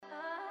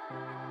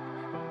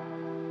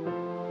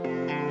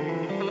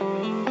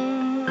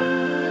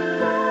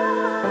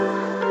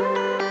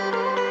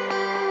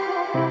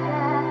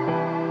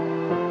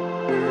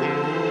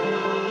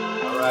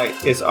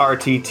It's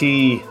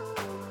RTT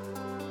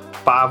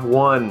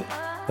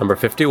 5-1. Number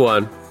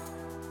 51.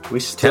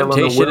 We still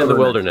Temptation in the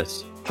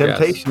wilderness.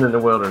 Temptation in the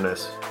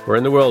wilderness. We're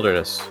in the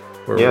wilderness.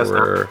 We're Yes.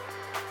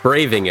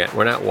 braving it.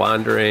 We're not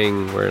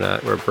wandering.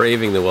 We're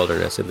braving the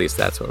wilderness. At least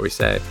that's what we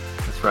say.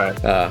 That's right.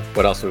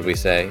 What else would we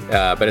say?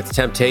 But it's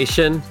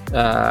temptation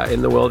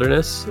in the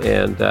wilderness.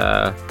 And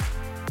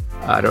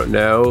I don't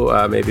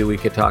know. Maybe we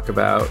could talk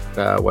about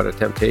what a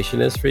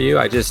temptation is for you.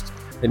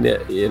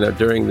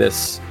 During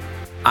this,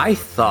 I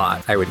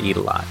thought I would eat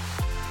a lot.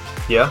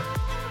 Yeah.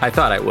 I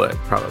thought I would,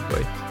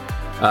 probably.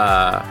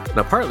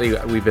 Now, partly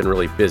we've been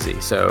really busy,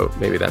 so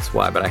maybe that's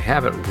why, but I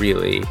haven't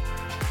really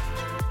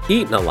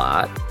eaten a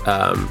lot.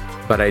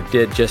 But I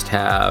did just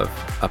have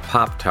a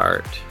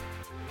Pop-Tart.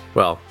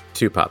 Well,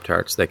 2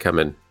 Pop-Tarts. They come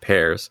in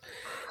pairs.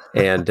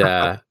 And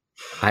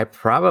I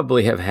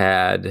probably have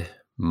had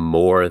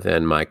more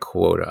than my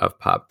quota of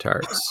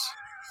Pop-Tarts.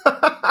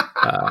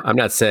 I'm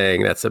not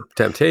saying that's a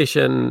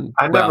temptation.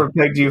 I never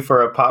pegged you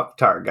for a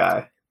Pop-Tart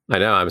guy. I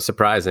know, I'm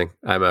surprising.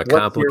 I'm a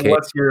complicated.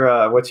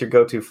 What's your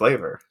go-to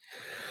flavor?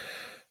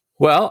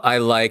 Well, I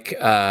like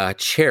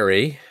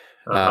cherry.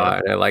 And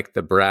I like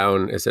the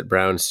brown. Is it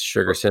brown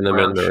sugar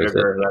cinnamon? Brown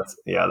sugar.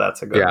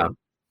 That's a good one.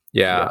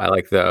 Yeah, I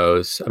like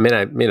those. I mean,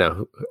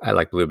 I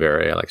like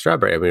blueberry. I like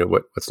strawberry. I mean,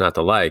 what's not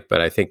to like?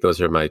 But I think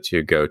those are my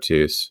 2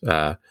 go-tos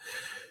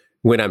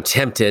when I'm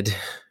tempted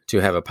to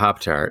have a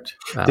Pop-Tart.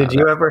 Did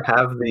you ever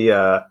have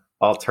the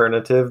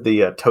alternative,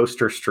 the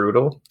toaster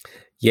strudel?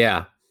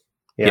 Yeah.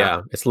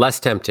 It's less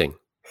tempting.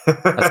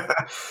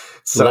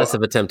 So, less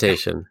of a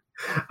temptation.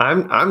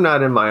 I'm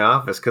not in my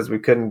office because we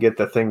couldn't get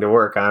the thing to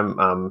work.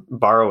 I'm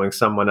borrowing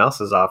someone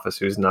else's office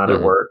who's not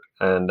at work,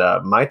 and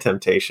my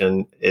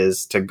temptation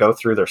is to go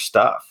through their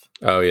stuff.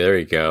 Oh, yeah, there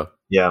you go.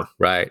 Yeah,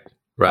 right.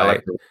 I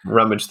like to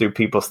rummage through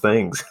people's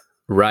things.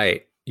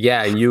 Right.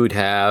 Yeah, and you would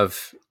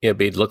have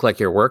it'd look like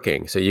you're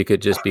working, so you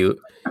could just be,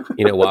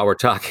 while we're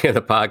talking on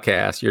the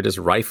podcast, you're just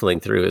rifling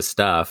through his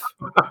stuff,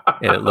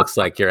 and it looks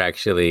like you're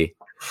actually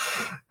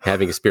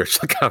having a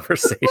spiritual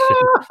conversation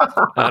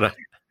on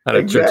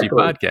a churchy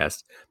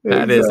podcast.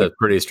 That is a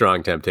pretty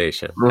strong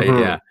temptation. Mm-hmm.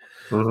 Yeah.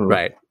 Mm-hmm.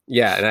 Right.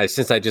 Yeah. And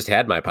since I just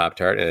had my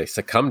Pop-Tart and I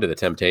succumbed to the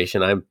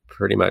temptation, I'm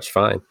pretty much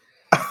fine.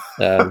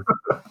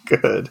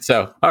 Good.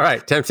 So, all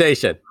right.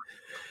 Temptation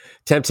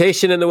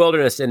in the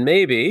wilderness. And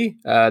maybe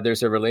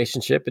there's a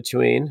relationship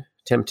between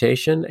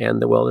temptation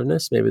and the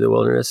wilderness. Maybe the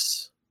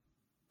wilderness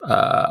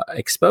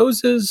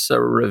exposes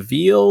or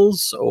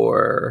reveals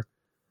or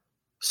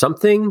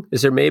something.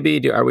 Is there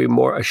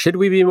should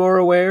we be more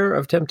aware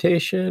of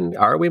temptation?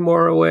 Are we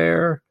more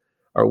aware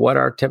or what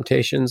our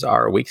temptations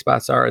are, weak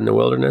spots are in the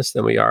wilderness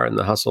than we are in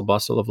the hustle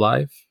bustle of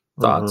life?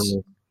 Thoughts?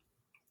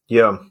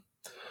 Yeah.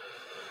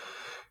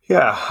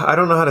 I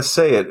don't know how to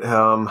say it.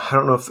 I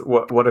don't know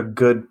what a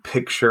good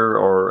picture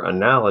or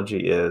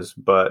analogy is,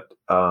 but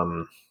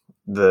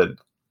the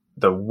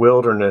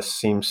wilderness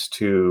seems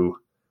to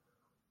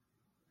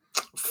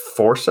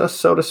force us,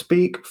 so to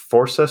speak,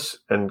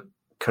 and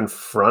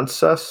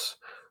confronts us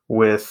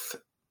with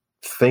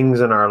things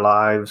in our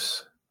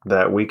lives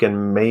that we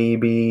can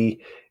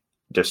maybe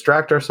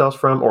distract ourselves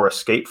from or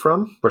escape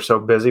from. We're so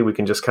busy we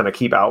can just kind of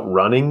keep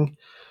outrunning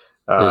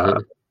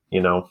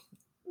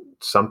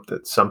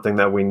something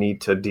that we need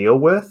to deal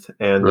with,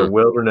 and the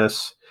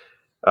wilderness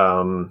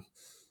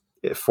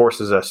it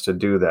forces us to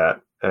do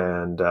that.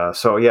 And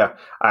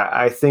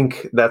I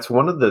think that's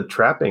one of the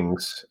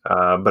trappings,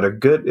 but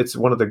it's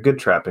one of the good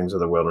trappings of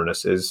the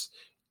wilderness is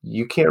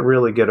you can't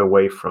really get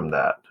away from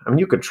that. I mean,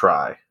 you could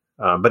try,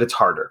 but it's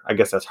harder. I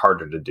guess that's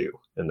harder to do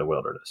in the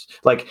wilderness.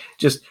 Like,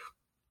 just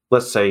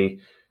let's say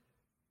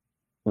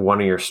one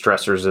of your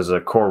stressors is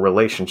a core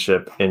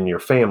relationship in your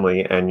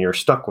family and you're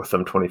stuck with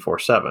them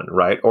 24/7,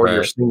 right? Or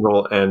you're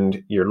single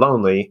and you're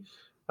lonely.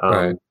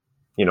 Right.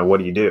 What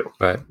do you do?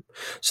 Right.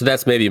 So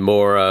that's maybe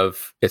more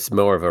of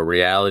a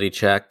reality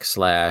check /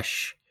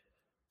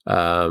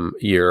 the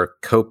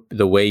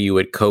way you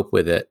would cope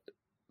with it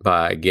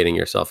by getting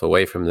yourself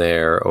away from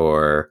there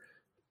or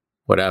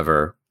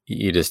whatever.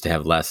 You just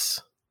have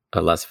less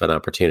of an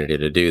opportunity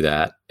to do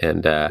that.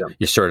 And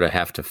you sort of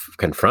have to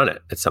confront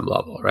it at some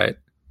level, right?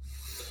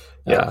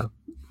 Yeah.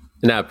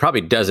 Now, it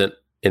probably doesn't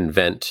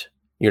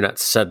you're not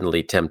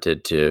suddenly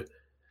tempted to,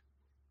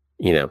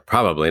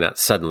 probably not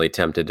suddenly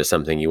tempted to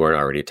something you weren't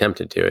already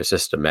tempted to. It's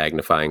just a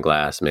magnifying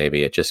glass.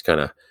 Maybe it just kind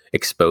of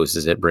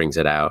exposes it, brings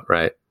it out,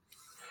 right?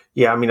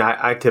 Yeah. I mean,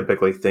 I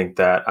typically think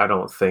that.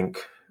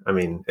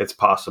 It's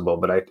possible,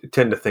 but I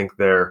tend to think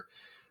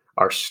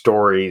our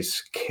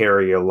stories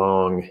carry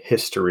along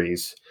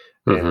histories,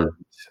 and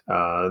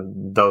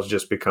those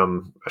just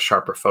become a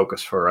sharper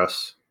focus for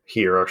us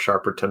here, or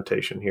sharper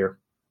temptation here.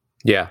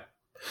 Yeah.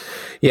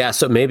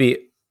 So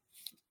maybe,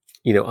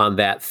 on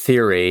that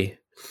theory,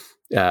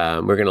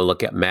 we're going to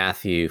look at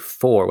Matthew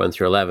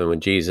 4:1-11, when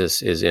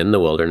Jesus is in the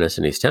wilderness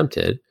and he's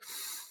tempted.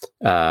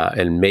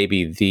 And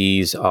maybe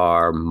these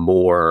are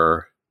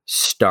more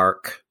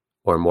stark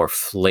or more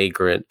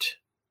flagrant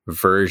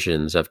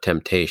versions of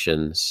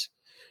temptations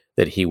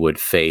that he would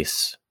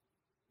face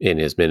in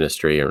his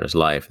ministry or in his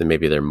life. And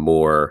maybe they're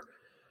more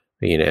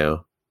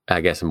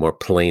I guess more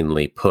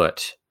plainly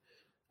put,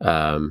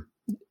 but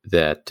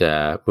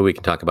we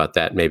can talk about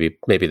that.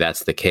 Maybe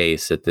that's the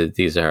case, that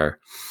these are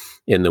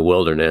in the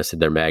wilderness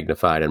and they're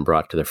magnified and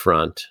brought to the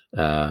front.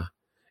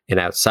 And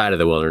outside of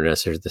the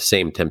wilderness, there's the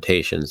same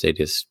temptations. They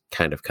just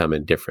kind of come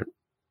in different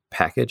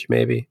package,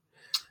 maybe.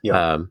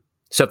 Yeah.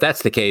 So if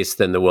that's the case,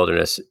 then the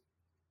wilderness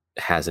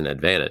has an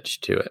advantage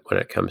to it when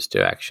it comes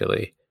to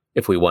actually,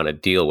 if we want to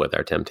deal with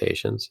our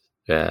temptations,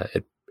 they're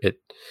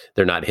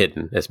not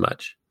hidden as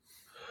much.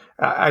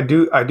 I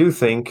do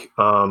think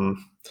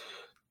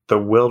the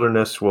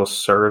wilderness will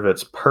serve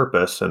its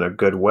purpose in a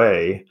good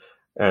way,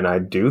 and I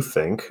do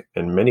think,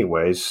 in many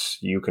ways,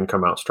 you can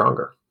come out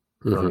stronger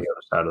on the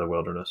other side of the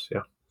wilderness.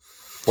 Yeah,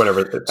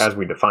 whatever, as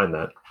we define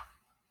that.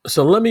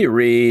 So let me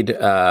read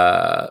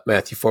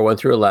Matthew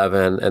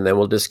 4:1-11, and then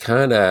we'll just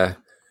kind of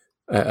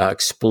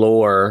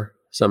explore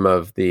some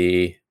of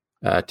the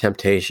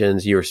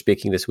temptations. You were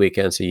speaking this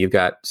weekend, so you've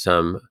got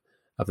some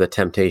of the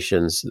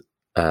temptations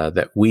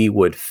that we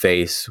would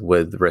face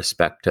with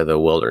respect to the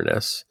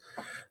wilderness.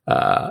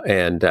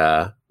 And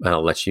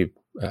I'll let you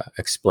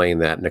explain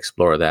that and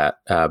explore that.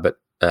 But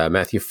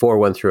Matthew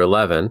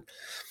 4:1-11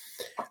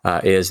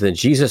 is, then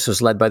Jesus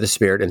was led by the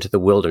Spirit into the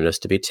wilderness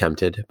to be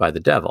tempted by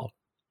the devil.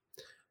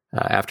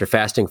 After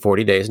fasting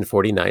 40 days and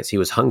 40 nights, he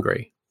was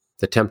hungry.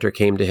 The tempter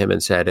came to him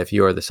and said, if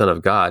you are the Son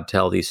of God,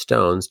 tell these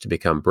stones to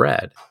become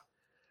bread.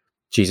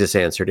 Jesus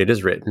answered, it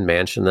is written,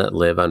 man shall not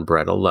live on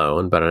bread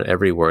alone, but on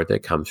every word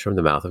that comes from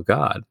the mouth of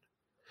God.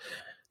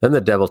 Then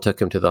the devil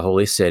took him to the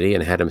holy city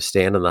and had him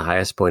stand on the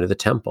highest point of the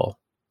temple.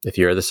 If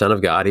you are the Son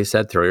of God, he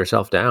said, throw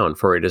yourself down,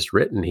 for it is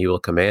written, he will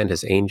command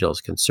his angels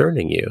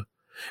concerning you,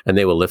 and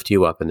they will lift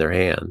you up in their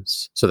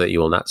hands, so that you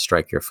will not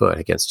strike your foot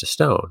against a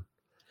stone.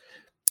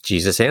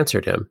 Jesus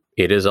answered him,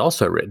 it is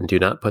also written, do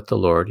not put the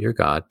Lord your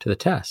God to the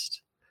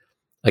test.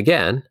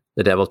 Again,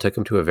 the devil took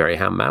him to a very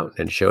high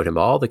mountain and showed him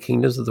all the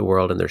kingdoms of the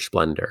world and their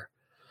splendor.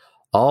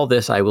 All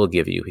this I will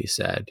give you, he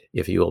said,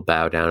 if you will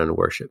bow down and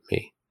worship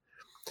me.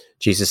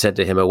 Jesus said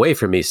to him, away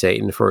from me,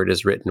 Satan, for it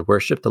is written,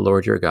 worship the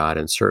Lord your God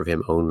and serve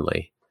him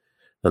only.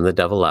 Then the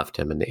devil left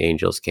him, and the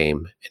angels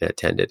came and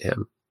attended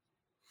him.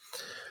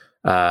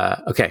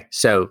 Okay,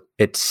 so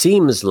it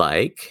seems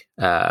like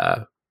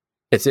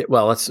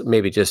let's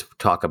maybe just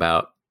talk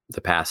about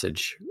the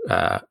passage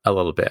a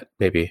little bit,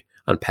 maybe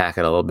unpack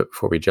it a little bit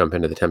before we jump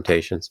into the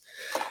temptations.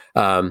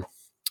 So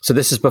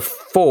this is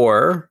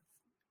before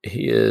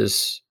he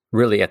is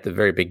really at the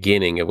very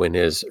beginning of when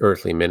his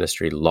earthly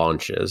ministry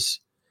launches.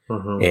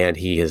 And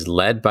he is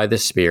led by the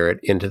Spirit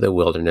into the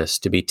wilderness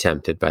to be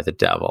tempted by the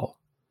devil.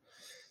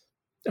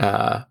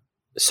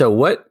 So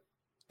what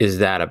is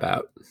that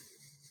about?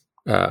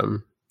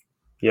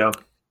 Yeah.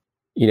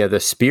 The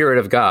Spirit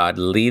of God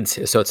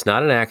leads. So it's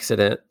not an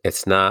accident.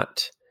 It's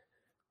not,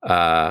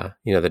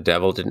 the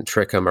devil didn't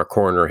trick him or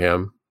corner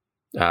him.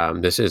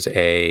 This is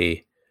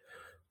a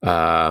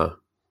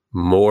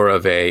more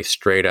of a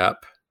straight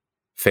up,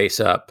 face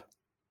up,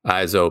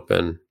 eyes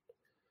open,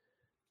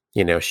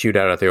 shoot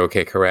out at the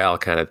OK Corral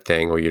kind of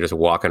thing, where you're just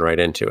walking right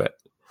into it.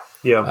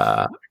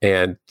 Yeah.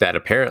 And that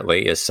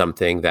apparently is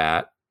something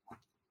that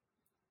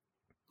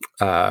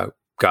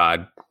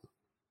God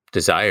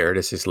desired,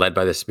 as he's led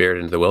by the Spirit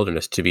into the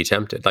wilderness to be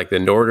tempted. Like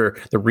the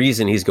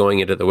reason he's going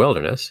into the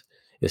wilderness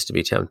is to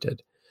be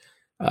tempted.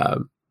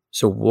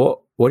 So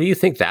what do you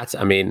think that's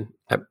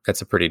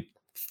a pretty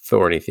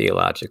thorny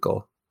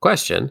theological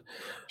question.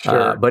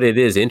 Sure. But it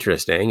is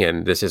interesting,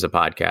 and this is a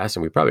podcast,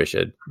 and we probably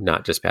should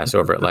not just pass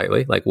over it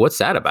lightly. Like, what's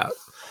that about?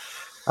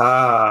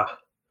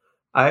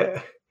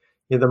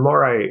 The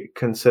more I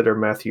consider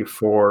Matthew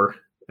 4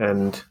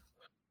 and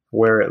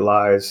where it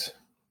lies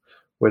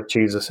with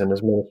Jesus and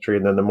his ministry,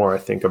 and then the more I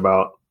think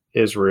about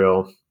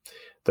Israel,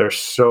 there's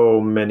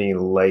so many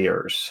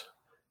layers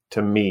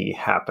to me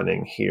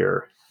happening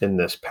here in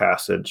this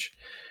passage.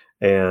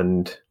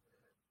 And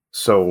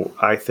so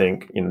I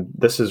think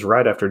this is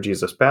right after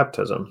Jesus'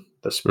 baptism.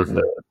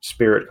 The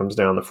Spirit comes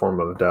down in the form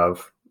of a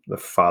dove. The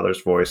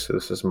Father's voice,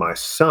 this is my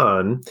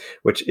Son,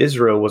 which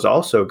Israel was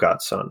also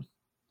God's son.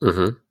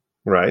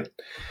 Right?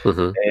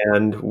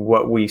 And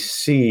what we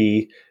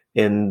see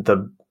in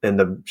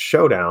the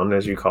showdown,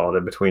 as you called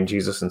it, between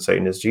Jesus and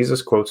Satan is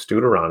Jesus quotes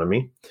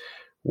Deuteronomy,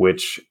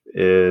 which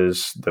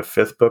is the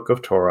 5th book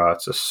of Torah.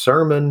 It's a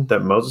sermon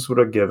that Moses would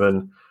have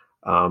given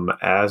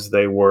as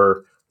they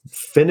were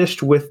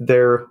finished with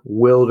their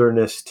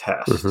wilderness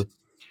test,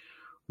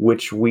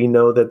 which we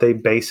know that they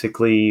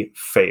basically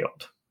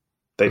failed.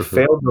 They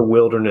failed the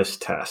wilderness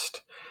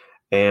test,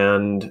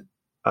 and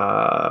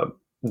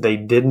they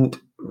didn't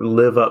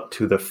live up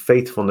to the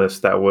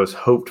faithfulness that was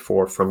hoped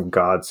for from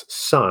God's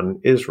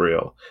son,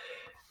 Israel.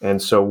 And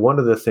so one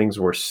of the things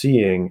we're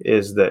seeing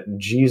is that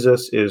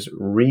Jesus is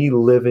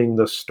reliving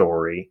the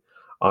story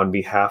on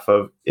behalf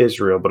of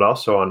Israel, but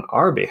also on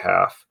our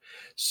behalf,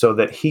 so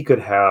that he could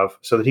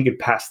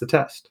pass the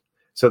test,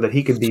 so that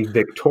he could be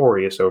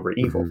victorious over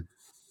evil.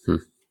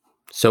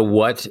 So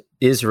what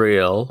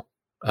Israel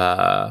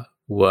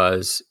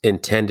was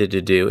intended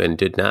to do and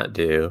did not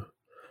do,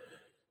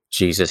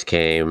 Jesus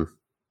came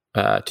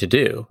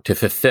to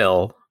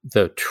fulfill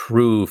the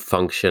true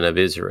function of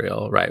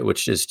Israel, right?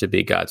 Which is to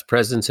be God's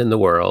presence in the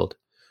world,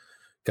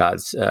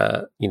 God's,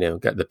 got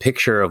the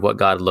picture of what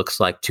God looks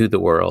like to the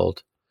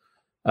world.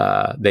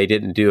 They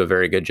didn't do a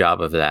very good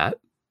job of that.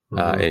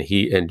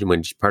 And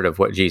when part of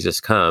what Jesus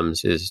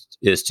comes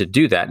is to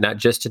do that, not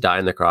just to die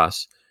on the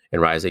cross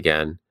and rise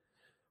again,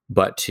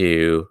 but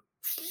to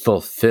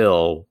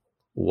fulfill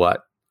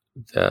what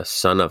the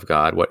Son of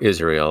God, what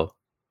Israel,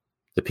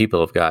 the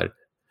people of God,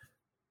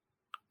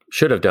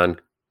 should have done,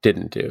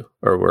 didn't do,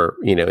 or were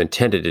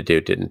intended to do,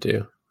 didn't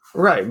do.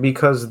 Right,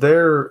 because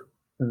their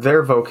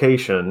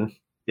vocation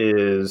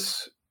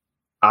is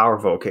our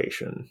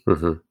vocation.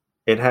 Mm-hmm.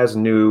 It has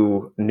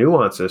new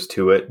nuances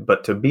to it,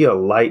 but to be a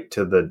light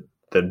to the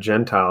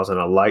Gentiles and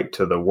a light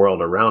to the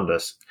world around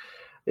us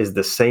is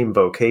the same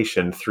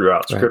vocation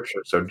throughout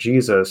Scripture. So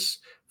Jesus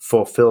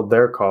fulfilled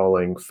their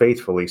calling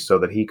faithfully so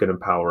that he could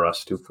empower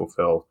us to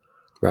fulfill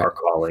our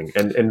calling.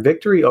 And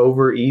victory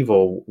over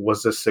evil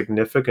was a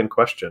significant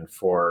question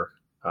for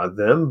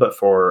them, but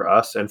for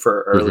us and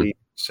for early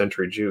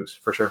century Jews,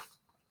 for sure.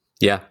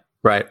 Yeah,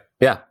 right.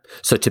 Yeah.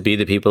 So to be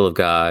the people of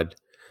God,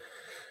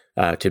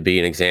 to be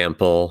an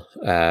example,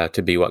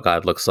 to be what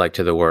God looks like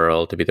to the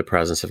world, to be the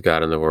presence of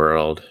God in the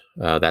world,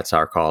 that's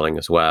our calling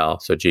as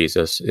well. So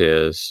Jesus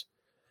is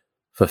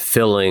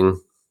fulfilling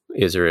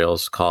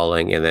Israel's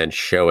calling and then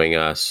showing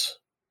us,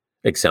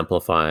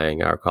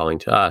 exemplifying our calling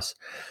to us.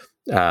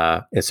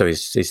 And so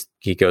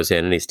he goes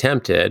in and he's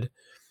tempted.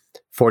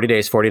 40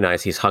 days, 40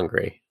 nights, he's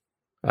hungry.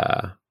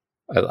 I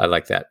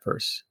like that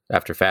verse.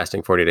 After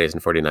fasting 40 days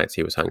and 40 nights,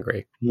 he was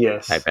hungry.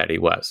 Yes. I bet he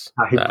was.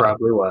 He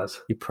probably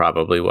was. He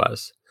probably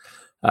was.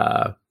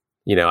 I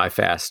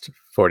fast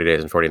 40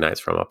 days and 40 nights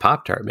from a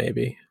Pop-Tart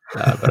maybe,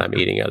 but I'm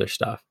eating other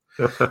stuff.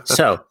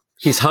 So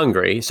he's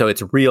hungry. So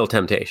it's real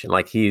temptation.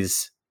 Like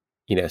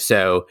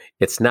so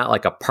it's not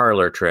like a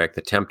parlor trick.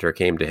 The tempter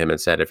came to him and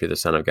said, if you're the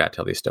Son of God,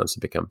 tell these stones to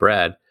become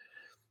bread.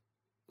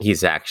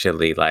 He's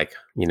actually like,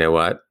 you know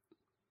what?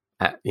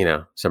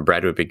 Some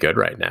bread would be good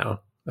right now.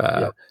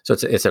 So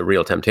it's a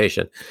real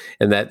temptation.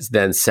 And that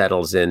then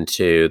settles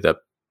into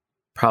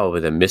probably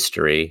the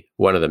mystery.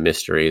 One of the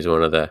mysteries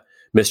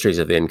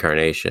of the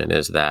incarnation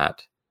is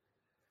that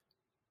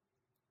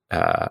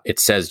it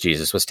says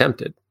Jesus was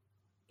tempted.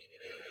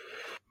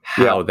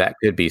 How that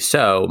could be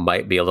so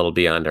might be a little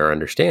beyond our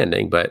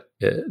understanding, but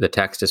the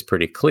text is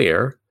pretty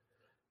clear.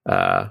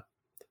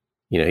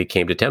 He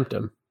came to tempt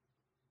him.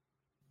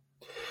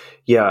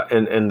 Yeah,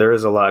 and there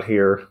is a lot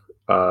here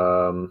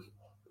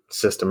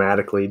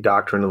systematically,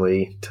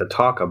 doctrinally to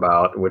talk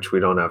about, which we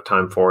don't have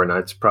time for, and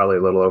it's probably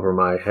a little over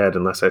my head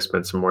unless I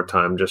spend some more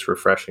time just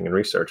refreshing and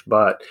research.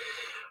 But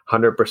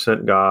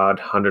 100% God,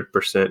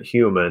 100%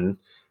 human,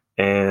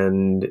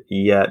 and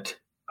yet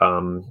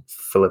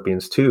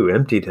Philippians 2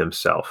 emptied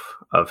himself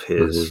of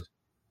his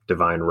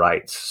divine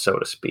rights, so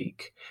to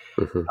speak.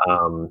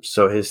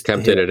 So his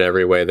tempted in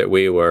every way that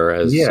we were.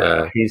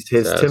 His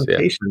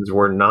temptations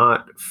were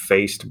not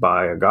faced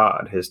by a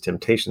God. His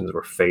temptations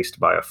were faced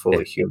by a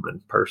fully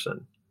human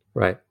person.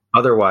 Right.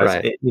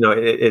 Otherwise,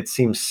 it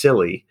seems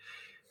silly.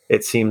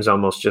 It seems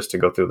almost just to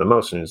go through the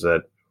motions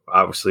that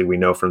obviously we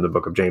know from the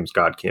book of James,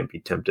 God can't be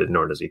tempted,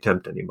 nor does he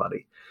tempt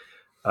anybody.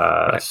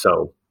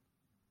 So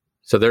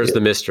there's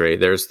the mystery.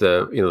 There's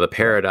the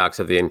paradox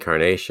of the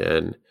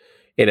incarnation.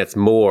 And it's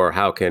more,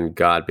 how can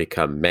God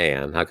become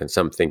man? How can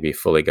something be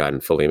fully God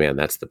and fully man?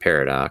 That's the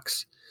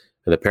paradox.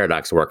 And the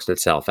paradox works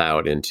itself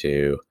out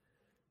into,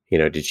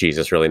 did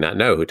Jesus really not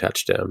know who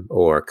touched him?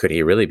 Or could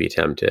he really be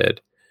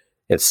tempted?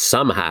 And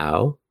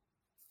somehow,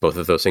 both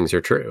of those things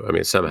are true. I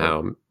mean,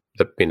 somehow,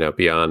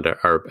 beyond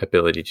our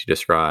ability to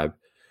describe,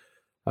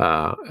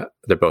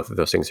 that both of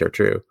those things are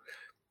true.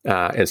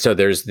 And so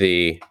there's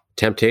the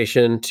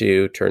temptation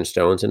to turn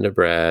stones into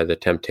bread, the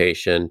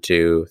temptation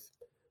to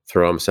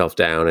throw himself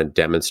down and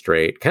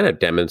demonstrate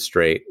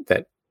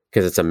that,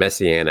 because it's a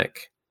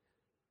messianic.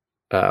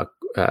 The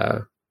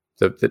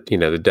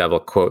devil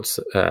quotes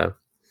the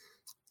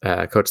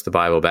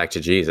Bible back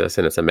to Jesus,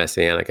 and it's a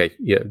messianic.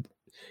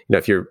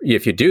 If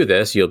you do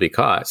this, you'll be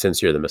caught,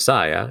 since you're the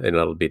Messiah, and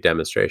it'll be a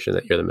demonstration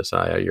that you're the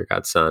Messiah, you're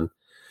God's son.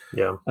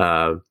 Yeah.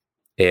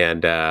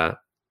 And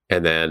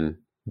then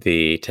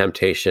the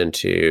temptation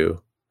to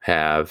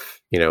have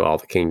all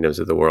the kingdoms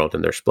of the world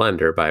in their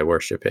splendor by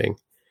worshiping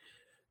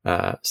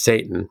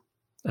Satan,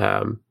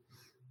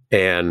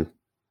 and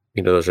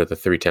those are the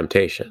three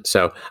temptations.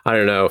 So I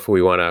don't know if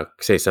we want to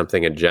say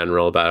something in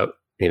general about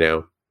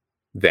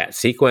that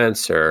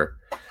sequence, or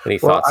any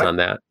thoughts on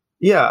that.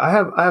 Yeah, I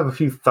have a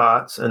few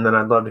thoughts, and then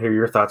I'd love to hear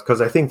your thoughts,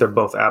 because I think they're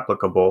both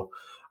applicable.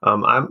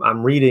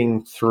 I'm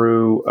reading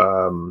through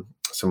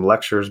some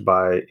lectures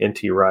by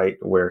N.T. Wright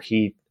where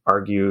he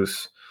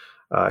argues.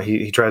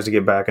 He tries to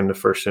get back into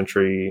first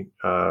century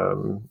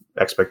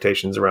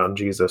expectations around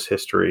Jesus'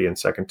 history and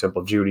Second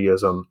Temple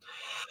Judaism.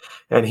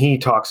 And he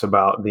talks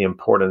about the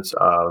importance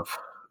of,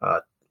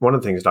 one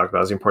of the things he talked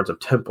about is the importance of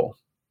temple.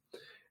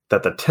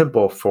 That the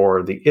temple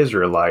for the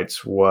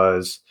Israelites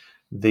was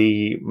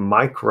the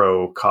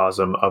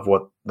microcosm of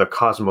what the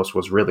cosmos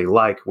was really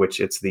like, which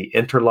it's the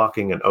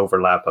interlocking and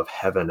overlap of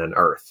heaven and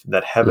earth.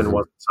 That heaven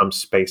wasn't some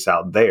space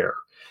out there,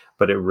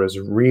 but it was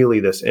really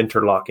this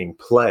interlocking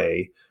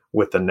play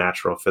with the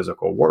natural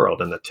physical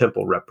world, and the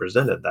temple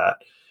represented that.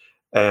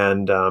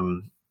 And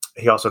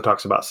he also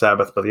talks about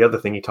Sabbath, but the other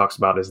thing he talks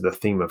about is the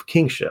theme of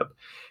kingship.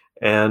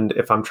 And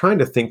if I'm trying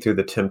to think through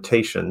the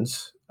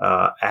temptations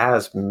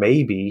as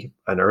maybe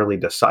an early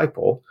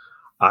disciple,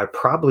 I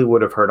probably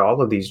would have heard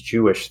all of these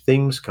Jewish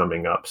things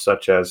coming up,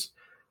 such as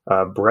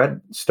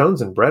bread,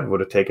 stones and bread would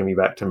have taken me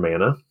back to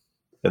manna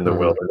in the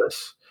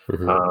wilderness,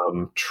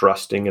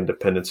 trusting and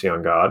dependency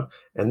on God.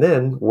 And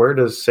then where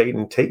does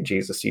Satan take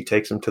Jesus? He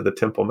takes him to the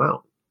Temple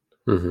Mount,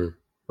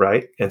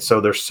 right? And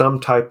so there's some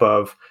type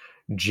of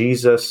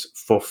Jesus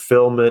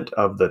fulfillment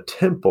of the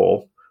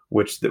temple,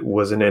 which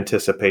was in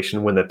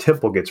anticipation when the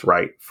temple gets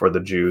right for the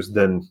Jews,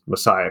 then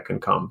Messiah can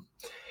come.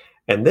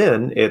 And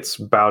then it's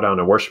bow down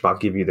and worship. I'll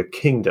give you the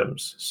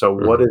kingdoms. So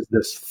what is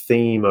this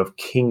theme of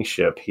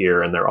kingship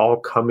here? And they're all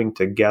coming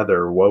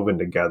together, woven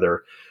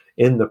together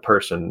in the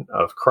person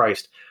of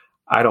Christ.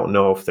 I don't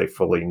know if they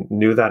fully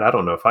knew that. I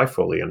don't know if I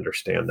fully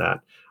understand that.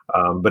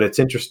 But it's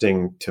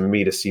interesting to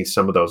me to see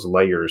some of those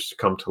layers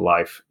come to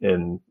life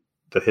in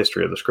the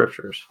history of the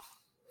scriptures.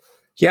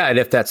 Yeah, and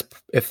if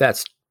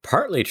that's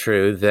partly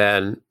true,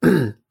 then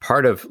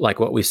part of like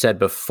what we said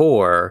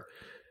before,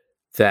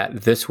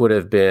 that this would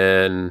have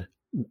been,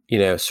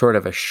 sort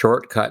of a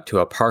shortcut to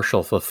a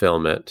partial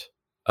fulfillment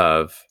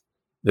of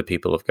the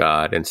people of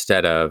God,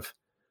 instead of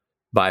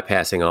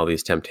bypassing all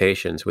these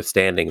temptations,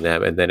 withstanding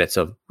them, and then it's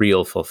a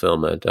real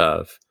fulfillment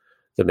of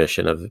the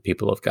mission of the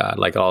people of God.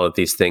 Like all of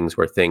these things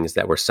were things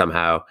that were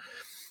somehow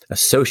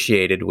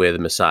associated with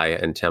Messiah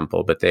and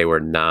temple, but they were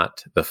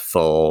not the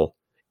full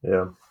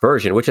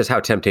version, which is how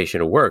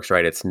temptation works,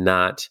 right? It's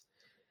not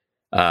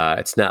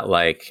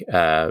like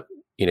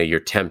you're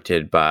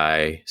tempted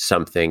by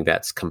something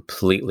that's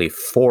completely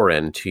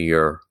foreign to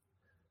your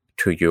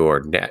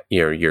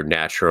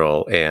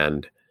natural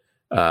and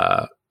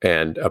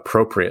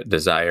appropriate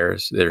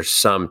desires. There's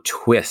some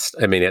twist.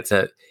 I mean,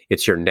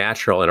 it's your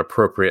natural and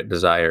appropriate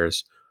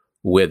desires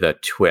with a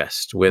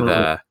twist, with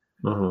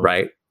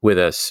right, with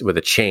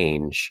a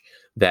change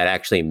that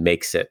actually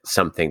makes it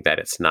something that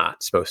it's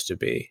not supposed to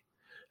be.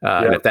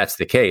 And if that's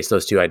the case,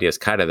 those two ideas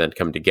kind of then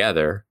come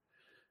together,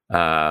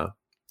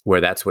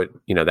 where that's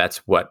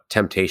what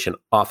temptation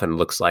often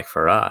looks like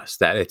for us,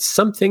 that it's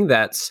something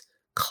that's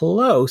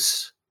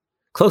close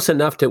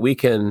enough that we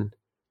can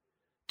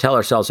tell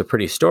ourselves a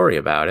pretty story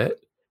about it,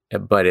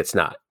 but it's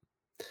not.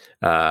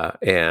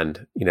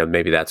 And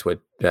maybe that's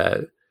what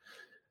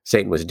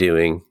Satan was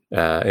doing.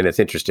 And it's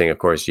interesting, of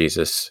course,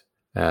 Jesus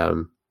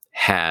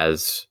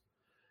has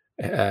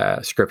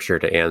scripture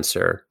to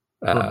answer.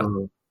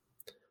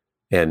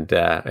 And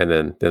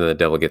then the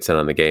devil gets in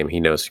on the game. He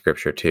knows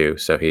scripture too,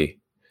 so he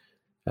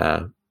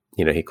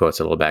quotes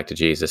a little back to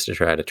Jesus to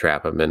try to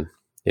trap him, and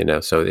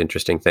so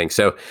interesting thing.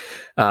 So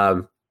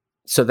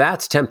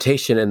that's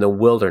temptation in the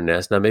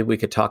wilderness. Now maybe we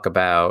could talk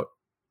about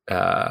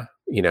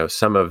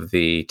some of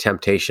the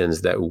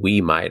temptations that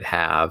we might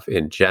have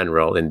in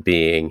general in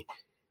being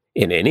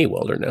in any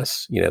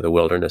wilderness. The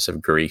wilderness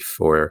of grief,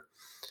 or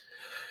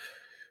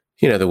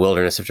the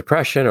wilderness of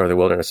depression, or the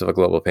wilderness of a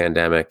global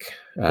pandemic,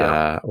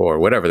 or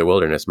whatever the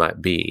wilderness might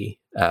be.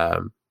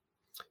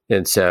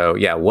 And so,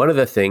 one of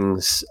the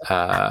things,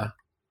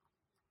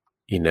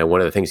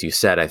 you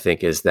said, I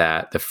think, is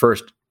that the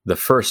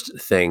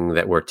first thing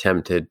that we're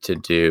tempted to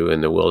do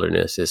in the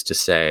wilderness is to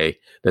say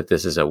that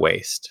this is a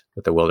waste,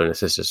 that the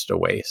wilderness is just a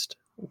waste.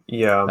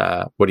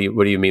 Yeah. What do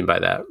you mean by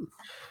that?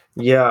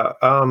 Yeah.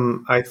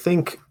 I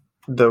think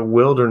the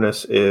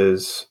wilderness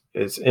is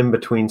in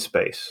between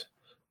space.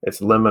 It's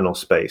liminal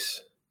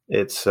space.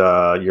 It's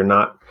you're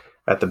not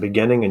at the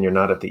beginning and you're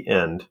not at the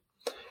end.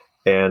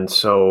 And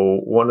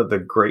so one of the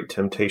great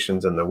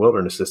temptations in the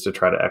wilderness is to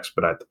try to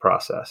expedite the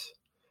process.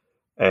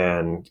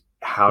 And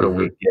how do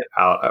we get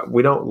out?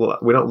 We don't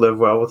live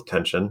well with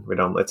tension.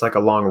 It's like a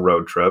long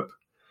road trip,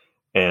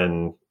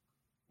 and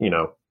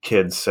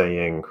kids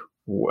saying,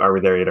 "Are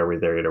we there yet? Are we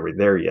there yet? Are we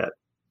there yet?"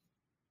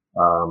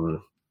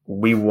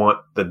 We want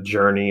the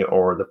journey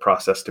or the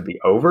process to be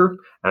over.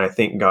 And I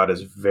think God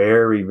is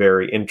very,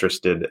 very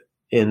interested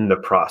in the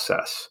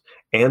process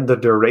and the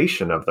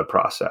duration of the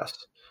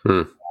process.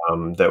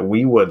 That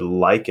we would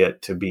like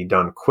it to be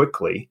done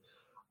quickly.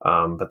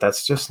 But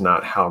that's just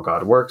not how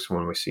God works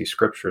when we see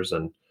scriptures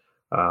and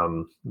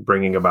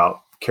bringing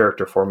about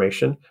character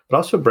formation, but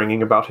also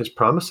bringing about his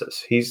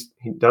promises. He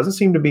doesn't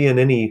seem to be in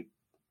any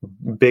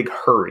big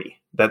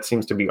hurry. That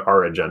seems to be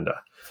our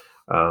agenda.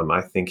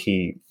 I think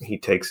he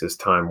takes his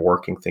time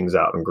working things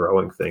out and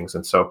growing things.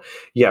 And so,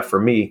 for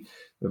me,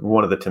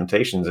 one of the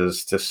temptations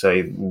is to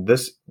say,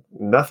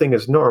 nothing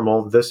is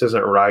normal. This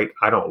isn't right.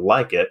 I don't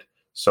like it.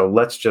 So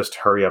let's just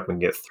hurry up and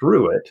get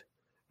through it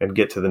and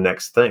get to the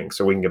next thing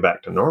so we can get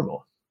back to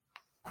normal.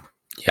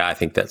 Yeah, I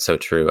think that's so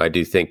true. I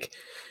do think,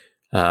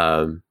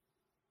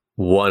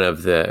 one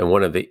of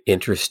the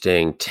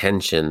interesting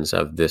tensions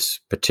of this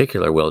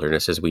particular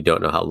wilderness is we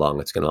don't know how long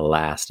it's going to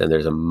last, and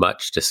there's a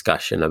much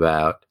discussion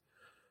about,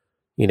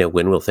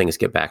 when will things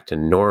get back to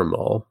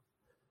normal,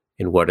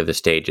 and what are the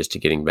stages to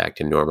getting back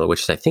to normal?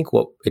 Which is, I think,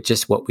 what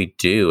we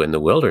do in the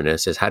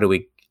wilderness is how do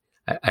we?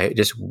 I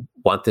just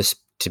want this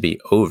to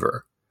be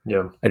over.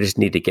 Yeah, I just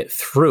need to get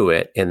through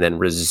it and then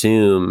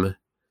resume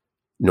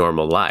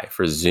normal life,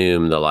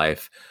 resume the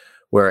life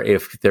where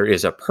if there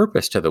is a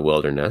purpose to the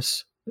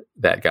wilderness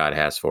that God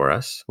has for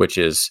us, which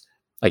is,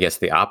 I guess,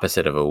 the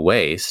opposite of a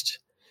waste,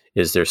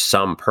 is there's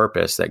some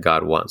purpose that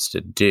God wants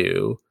to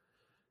do,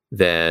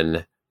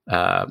 then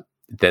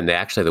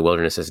the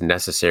wilderness is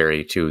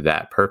necessary to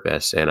that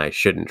purpose, and I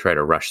shouldn't try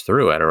to rush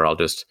through it, or I'll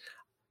just,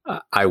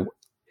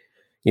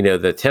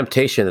 the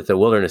temptation that the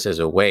wilderness is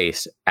a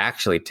waste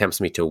actually tempts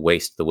me to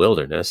waste the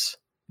wilderness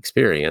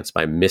experience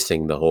by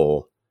missing the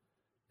whole.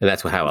 And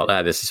that's how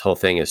this whole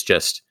thing is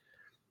just,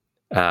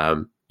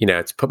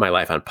 it's put my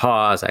life on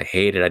pause. I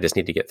hate it. I just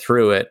need to get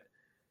through it,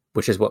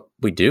 which is what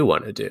we do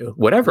want to do.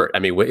 Whatever. I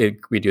mean,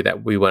 we do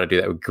that. We want to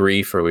do that with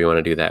grief, or we want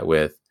to do that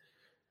with,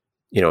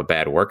 a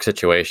bad work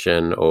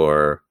situation,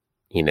 or,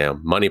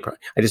 money.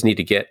 I just need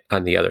to get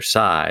on the other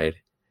side.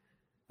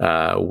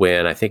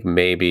 When I think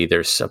maybe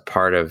there's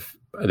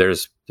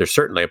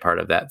certainly a part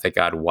of that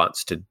God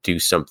wants to do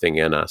something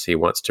in us. He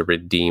wants to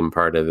redeem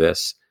part of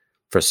this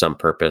for some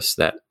purpose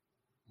that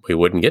we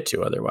wouldn't get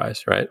to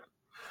otherwise, right?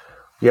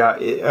 Yeah,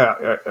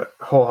 I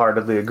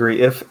wholeheartedly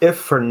agree. If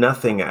for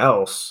nothing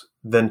else,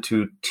 then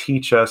to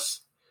teach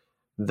us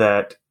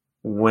that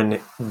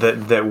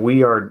that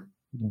we are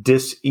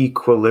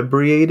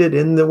disequilibrated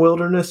in the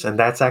wilderness, and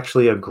that's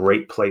actually a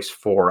great place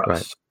for us,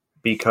 right?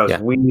 Because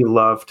we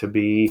love to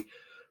be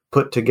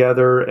put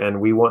together,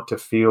 and we want to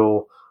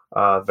feel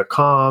the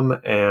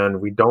calm, and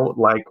we don't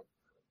like,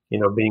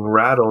 being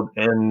rattled.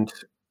 And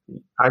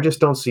I just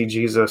don't see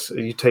Jesus.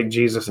 You take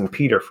Jesus and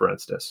Peter, for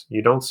instance.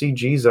 You don't see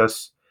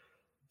Jesus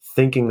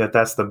thinking that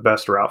that's the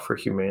best route for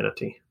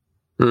humanity.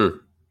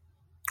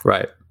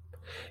 Right.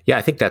 Yeah,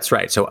 I think that's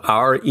right. So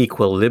our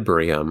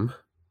equilibrium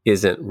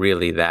isn't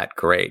really that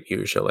great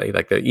usually.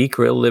 Like the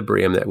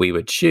equilibrium that we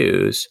would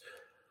choose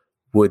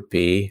would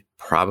be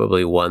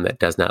probably one that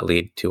does not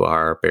lead to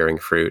our bearing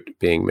fruit,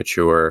 being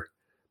mature,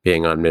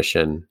 being on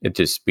mission.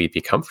 We'd be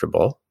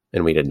comfortable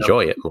and we'd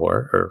enjoy it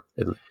more.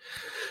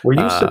 Were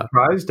you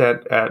surprised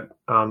at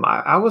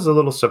I was a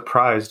little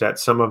surprised at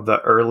some of the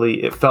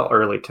it felt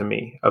early to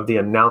me, of the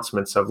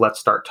announcements of let's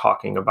start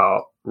talking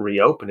about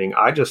reopening.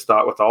 I just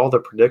thought, with all the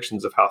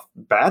predictions of how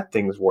bad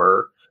things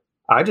were,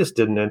 I just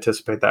didn't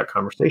anticipate that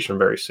conversation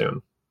very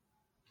soon.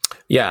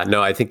 Yeah,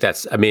 no, I think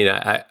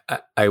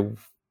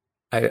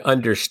I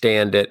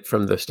understand it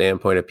from the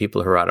standpoint of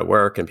people who are out of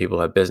work and people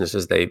who have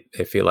businesses. They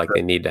feel like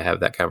they need to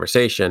have that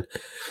conversation.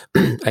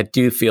 I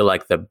do feel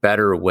like the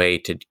better way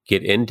to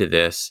get into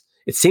this,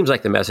 it seems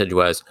like the message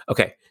was,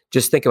 okay,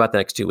 just think about the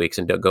next 2 weeks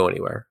and don't go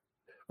anywhere.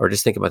 Or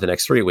just think about the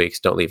next 3 weeks,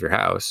 don't leave your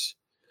house.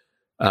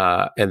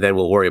 And then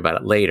we'll worry about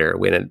it later.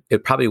 When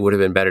it probably would have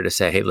been better to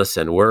say, hey,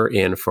 listen, we're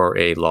in for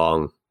a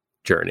long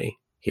journey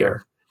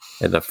here.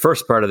 And the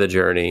first part of the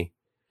journey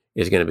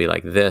is going to be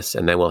like this,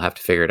 and then we'll have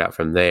to figure it out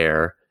from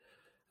there.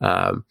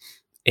 And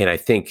I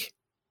think,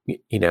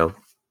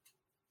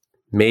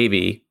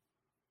 maybe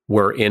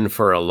we're in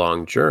for a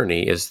long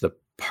journey is the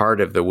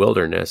part of the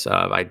wilderness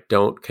of I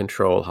don't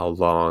control how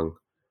long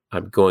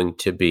I'm going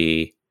to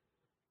be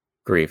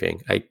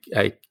grieving.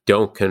 I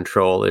don't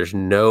control. There's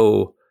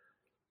no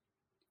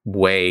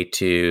way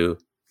to,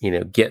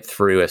 get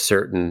through a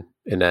certain,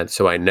 and then,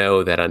 so I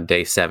know that on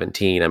day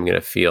 17, I'm going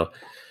to feel,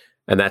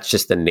 and that's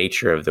just the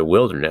nature of the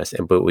wilderness.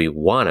 But we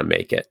want to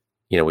make it,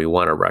 we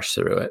want to rush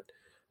through it.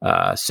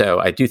 So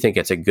I do think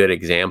it's a good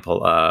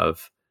example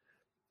of,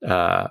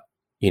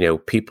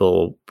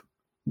 people,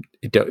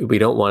 we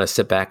don't want to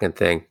sit back and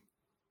think,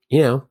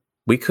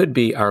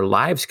 our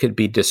lives could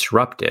be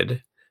disrupted.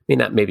 I mean,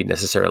 not maybe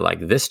necessarily like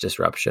this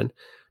disruption,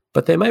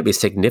 but they might be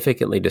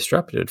significantly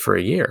disrupted for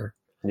a year,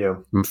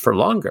 for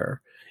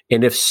longer.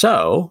 And if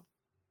so,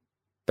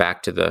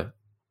 back to the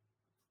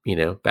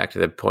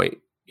point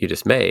you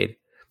just made,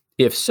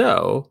 if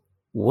so,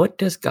 what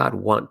does God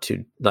want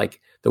to,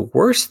 the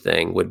worst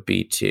thing would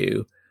be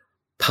to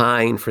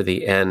pine for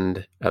the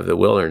end of the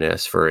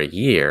wilderness for a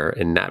year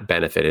and not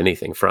benefit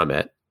anything from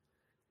it.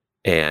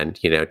 And,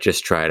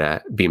 just try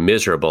to be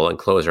miserable and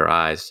close our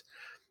eyes.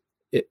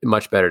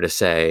 Much better to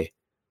say,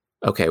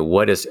 okay,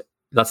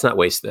 let's not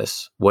waste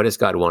this. What does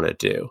God want to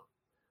do?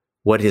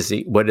 What is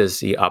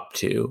he up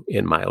to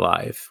in my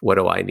life? What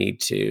do I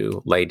need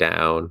to lay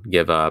down,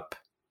 give up?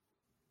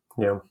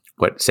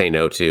 Say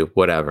no to,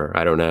 whatever,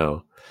 I don't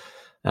know.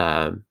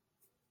 And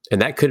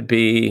that could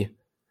be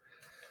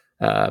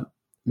and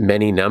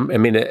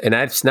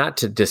that's not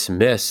to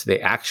dismiss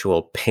the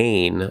actual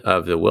pain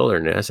of the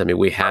wilderness. I mean,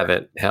 we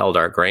haven't held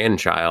our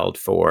grandchild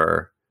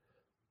for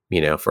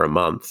a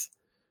month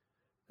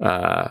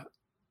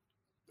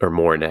or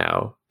more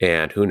now,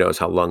 and who knows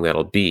how long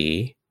that'll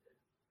be.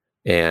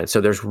 And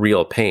so there's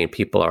real pain.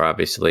 People are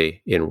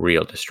obviously in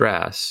real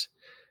distress.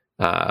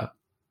 Uh,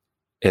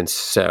 and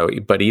so,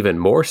 but even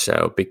more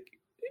so,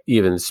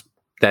 even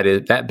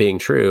that being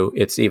true,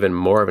 it's even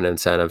more of an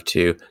incentive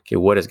to, okay,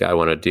 what does God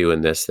want to do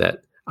in this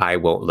that I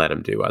won't let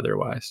him do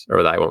otherwise,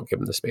 or that I won't give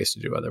him the space to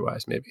do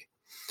otherwise, maybe.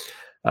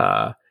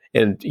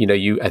 And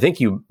I think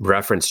you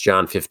referenced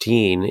John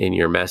 15 in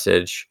your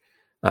message,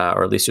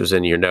 or at least it was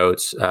in your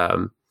notes,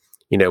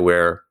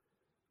 where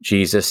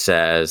Jesus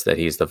says that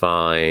he's the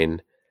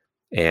vine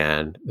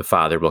and the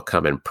Father will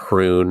come and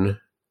prune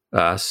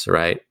us,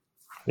 right?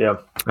 Yeah.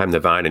 I'm the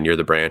vine and you're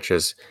the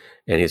branches,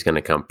 and he's going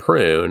to come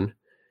prune.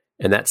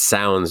 And that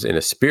sounds, in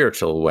a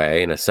spiritual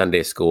way, in a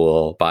Sunday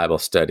school Bible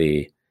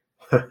study,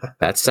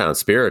 that sounds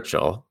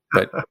spiritual,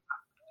 but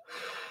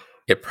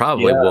it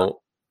probably won't.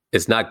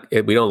 It's not.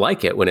 We don't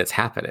like it when it's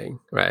happening,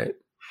 right?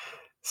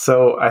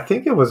 So I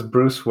think it was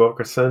Bruce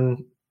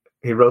Wilkerson.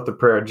 He wrote the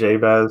Prayer of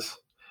Jabez,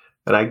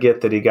 and I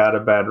get that he got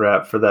a bad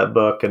rap for that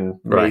book, and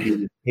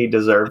maybe he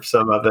deserved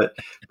some of it.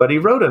 But he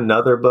wrote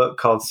another book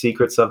called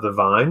Secrets of the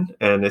Vine,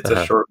 and it's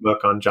a short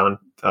book on John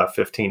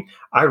 15.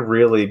 I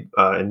really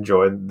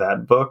enjoyed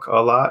that book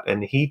a lot,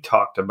 and he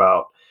talked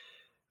about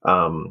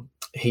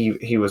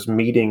he was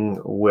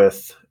meeting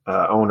with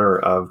owner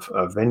of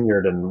a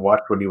vineyard and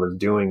watched what he was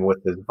doing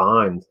with his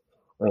vines.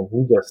 And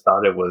he just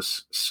thought it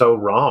was so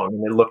wrong,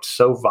 and it looked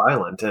so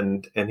violent.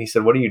 And he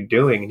said, "What are you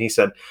doing?" And he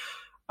said,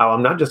 "Oh,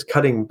 I'm not just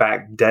cutting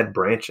back dead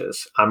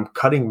branches. I'm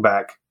cutting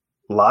back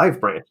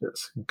live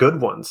branches, good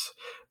ones,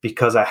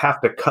 because I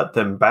have to cut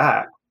them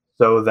back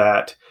so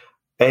that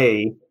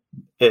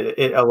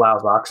it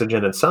allows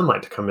oxygen and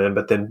sunlight to come in,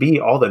 but then B,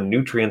 all the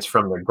nutrients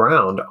from the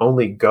ground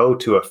only go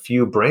to a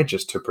few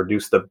branches to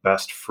produce the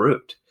best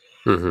fruit."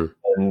 Mm-hmm.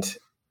 And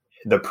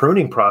the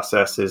pruning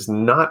process is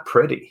not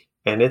pretty.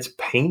 And it's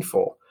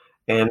painful,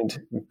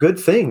 and good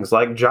things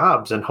like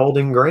jobs and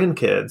holding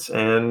grandkids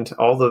and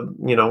all the,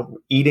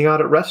 eating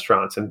out at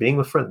restaurants and being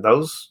with friends,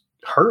 those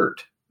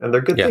hurt, and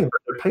they're good things,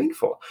 but they're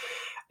painful.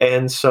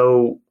 And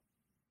so,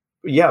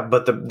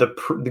 but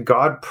the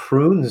God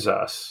prunes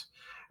us.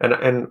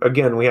 And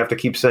again, we have to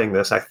keep saying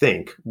this. I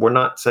think we're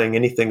not saying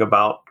anything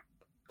about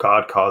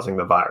God causing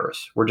the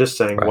virus. We're just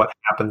saying what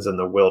happens in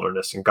the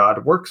wilderness, and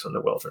God works in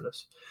the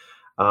wilderness.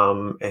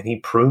 And he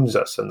prunes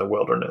us in the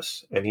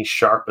wilderness, and he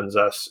sharpens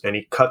us, and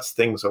he cuts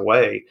things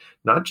away,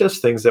 not just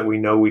things that we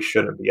know we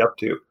shouldn't be up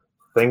to,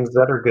 things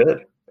that are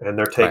good, and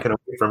they're taken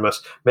away from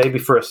us, maybe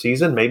for a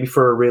season, maybe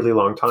for a really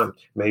long time,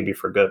 maybe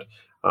for good.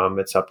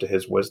 It's up to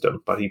his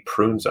wisdom, but he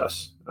prunes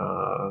us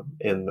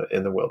in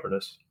the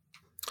wilderness.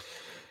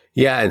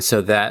 Yeah. And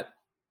so that,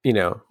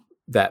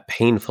 that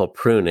painful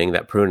pruning,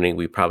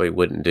 we probably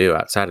wouldn't do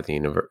outside of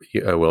the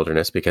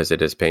wilderness because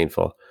it is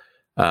painful.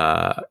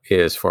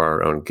 Is for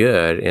our own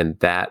good, and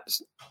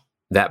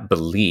that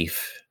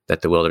belief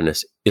that the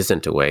wilderness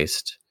isn't a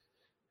waste,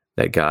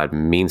 that God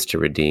means to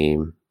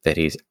redeem, that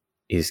he's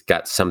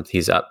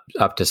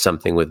up to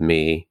something with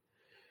me,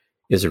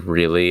 is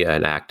really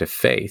an act of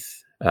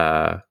faith.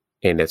 And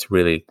it's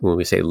really, when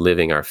we say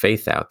living our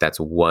faith out, that's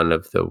one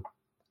of the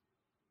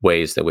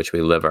ways that which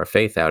we live our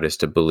faith out, is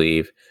to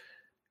believe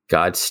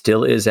God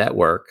still is at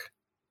work.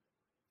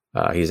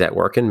 He's at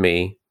work in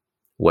me.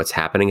 What's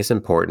happening is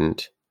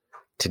important.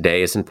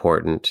 Today is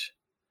important.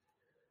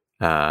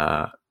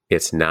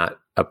 It's not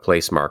a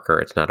place marker.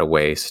 It's not a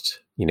waste.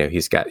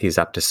 He's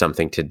up to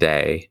something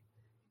today,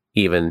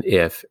 even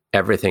if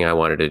everything I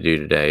wanted to do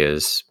today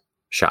is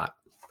shot.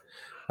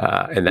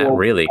 And that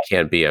really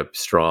can be a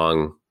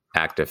strong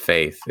act of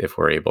faith if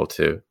we're able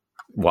to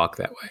walk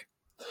that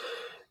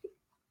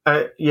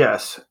way.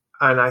 Yes.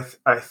 And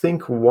I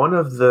think one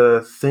of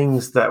the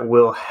things that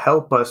will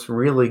help us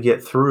really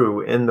get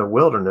through in the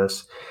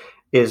wilderness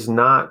is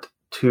not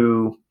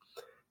to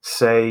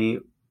say,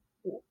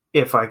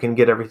 if I can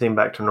get everything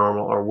back to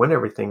normal, or when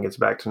everything gets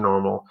back to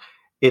normal.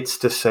 It's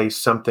to say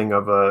something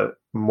of a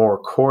more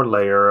core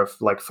layer of,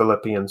 like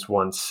Philippians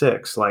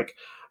 1:6, like,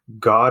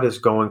 God is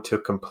going to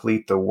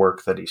complete the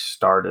work that he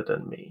started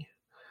in me.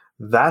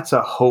 That's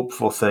a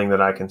hopeful thing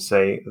that I can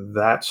say,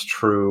 that's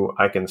true.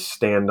 I can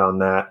stand on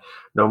that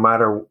no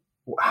matter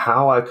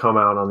how I come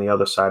out on the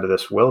other side of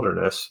this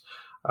wilderness,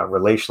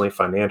 relationally,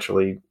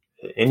 financially,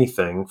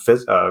 anything,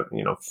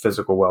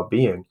 physical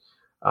well-being.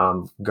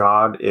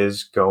 God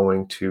is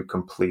going to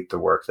complete the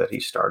work that he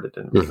started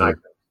in me. Mm-hmm. And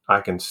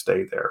I can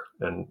stay there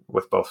and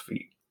with both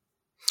feet.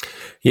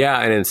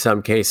 Yeah. And in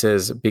some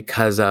cases,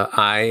 because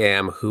I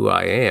am who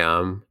I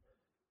am,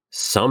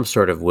 some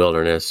sort of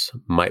wilderness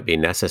might be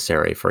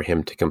necessary for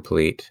him to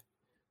complete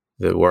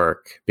the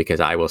work,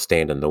 because I will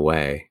stand in the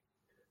way,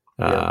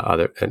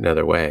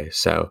 another way.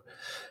 So,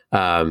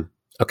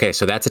 okay.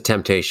 So that's a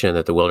temptation,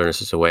 that the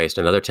wilderness is a waste.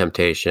 Another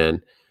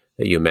temptation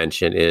that you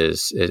mentioned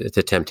is it's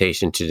a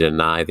temptation to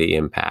deny the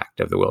impact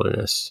of the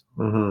wilderness,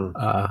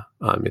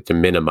 to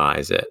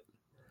minimize it,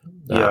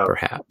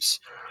 perhaps.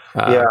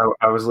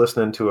 I was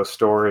listening to a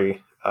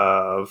story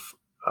of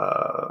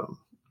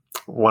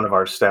one of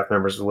our staff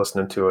members was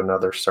listening to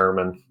another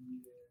sermon.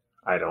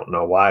 I don't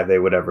know why they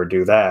would ever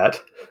do that.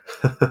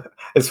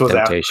 This was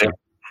temptation.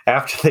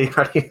 after they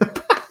already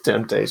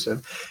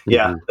temptation.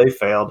 Yeah, they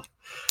failed.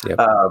 Yep.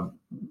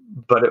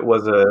 But it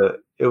was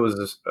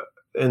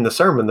in the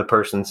sermon, the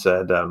person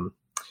said,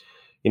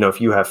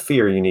 if you have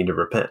fear, you need to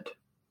repent.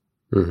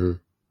 Mm-hmm.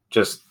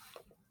 Just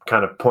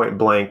kind of point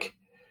blank,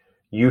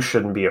 you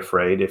shouldn't be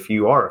afraid. If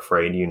you are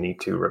afraid, you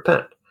need to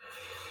repent.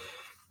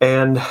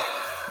 And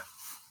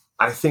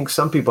I think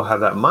some people have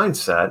that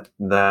mindset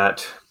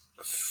that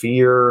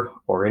fear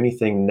or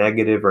anything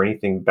negative or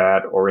anything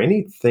bad or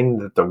anything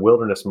that the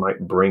wilderness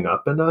might bring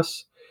up in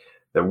us,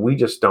 that we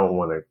just don't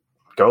want to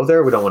go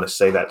there. We don't want to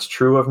say that's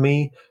true of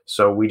me.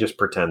 So we just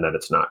pretend that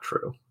it's not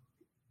true.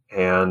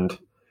 And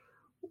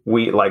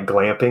we like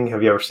glamping.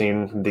 Have you ever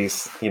seen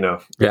these, Yeah.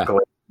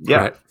 Yeah.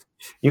 Right.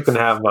 You can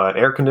have an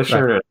air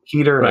conditioner and a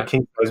heater and a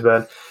king size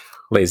bed.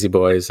 Lazy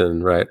boys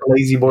and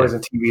lazy boys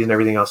and TVs and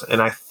everything else.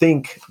 And I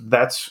think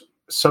that's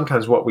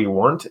sometimes what we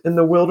want in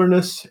the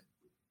wilderness.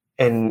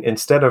 And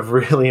instead of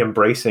really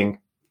embracing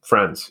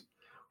friends,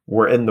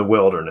 we're in the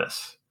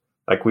wilderness.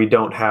 Like we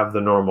don't have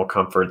the normal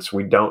comforts.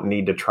 We don't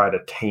need to try to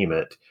tame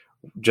it.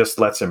 Just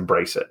let's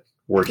embrace it.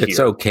 We're here. It's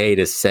okay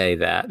to say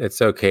that.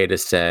 It's okay to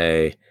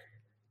say,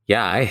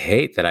 yeah, I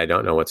hate that I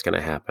don't know what's going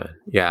to happen.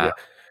 Yeah.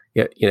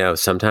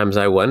 Sometimes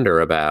I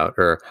wonder about,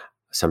 or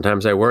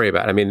sometimes I worry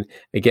about. I mean,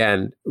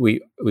 again,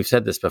 we've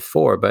said this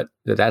before, but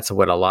that's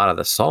what a lot of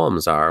the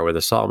Psalms are, where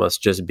the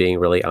psalmist just being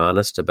really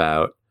honest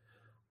about,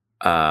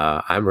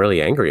 I'm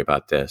really angry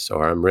about this,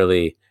 or I'm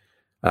really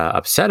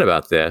upset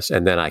about this,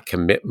 and then I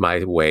commit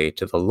my way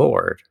to the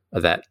Lord.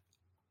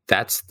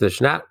 There's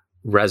not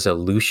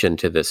resolution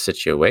to the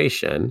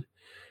situation.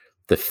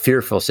 The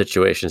fearful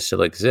situation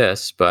still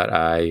exists, but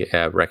I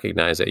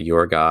recognize that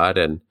you're God,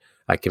 and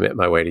I commit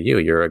my way to you.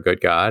 You're a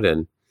good God,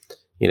 and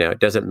it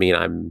doesn't mean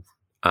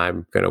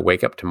I'm going to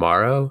wake up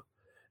tomorrow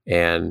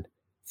and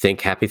think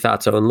happy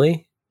thoughts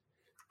only.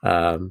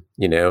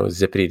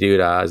 Zippity doo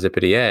dah,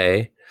 zippity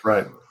a.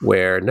 Right.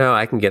 Where no,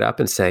 I can get up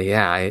and say,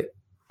 yeah,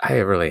 I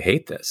really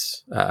hate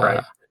this.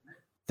 Right.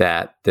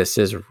 That this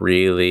is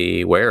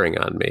really wearing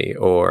on me,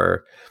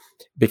 or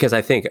because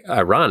I think,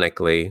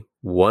 ironically,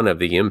 one of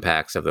the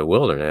impacts of the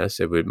wilderness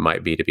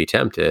might be to be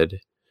tempted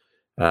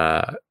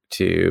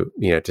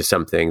to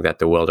something that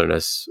the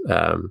wilderness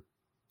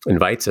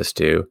invites us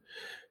to,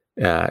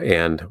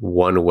 and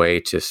one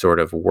way to sort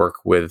of work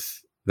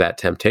with that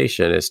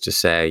temptation is to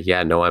say,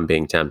 yeah, no, I'm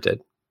being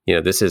tempted.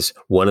 This is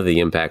one of the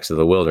impacts of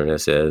the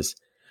wilderness is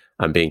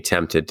I'm being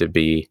tempted to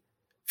be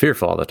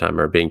fearful all the time,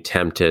 or being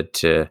tempted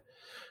to,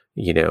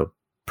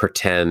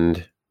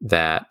 pretend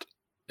that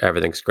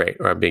everything's great,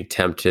 or I'm being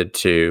tempted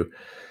to,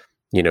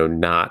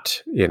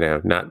 not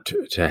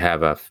to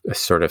have a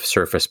sort of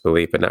surface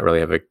belief, but not really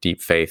have a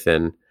deep faith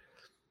in,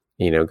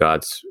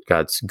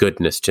 God's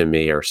goodness to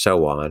me, or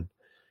so on.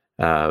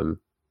 And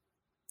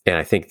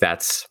I think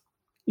that's,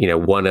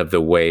 one of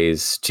the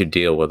ways to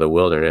deal with the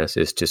wilderness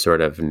is to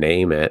sort of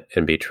name it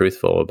and be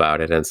truthful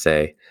about it and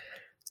say,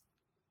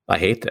 I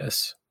hate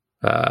this.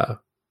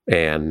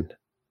 And,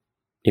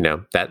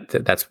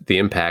 that's the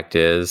impact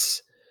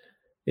is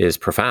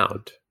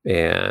profound.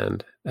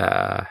 And,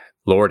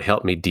 Lord,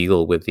 help me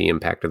deal with the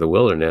impact of the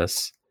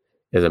wilderness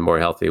is a more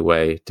healthy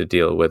way to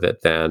deal with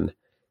it than,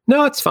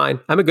 no, it's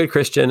fine. I'm a good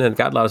Christian and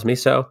God loves me.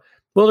 So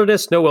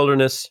wilderness,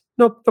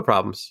 no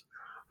problems.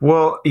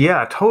 Well,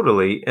 yeah,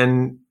 totally.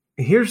 And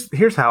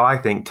here's how I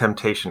think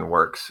temptation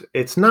works.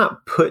 It's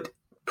not put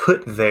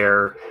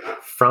there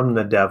from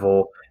the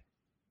devil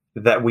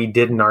that we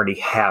didn't already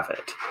have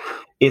it.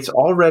 It's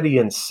already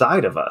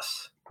inside of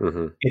us.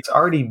 Mm-hmm. It's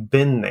already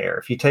been there.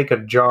 If you take a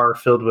jar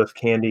filled with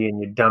candy and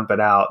you dump it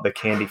out, the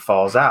candy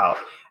falls out.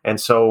 And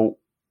so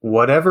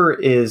whatever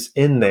is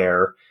in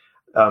there,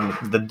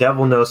 the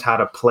devil knows how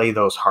to play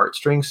those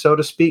heartstrings, so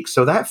to speak.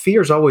 So that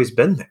fear's always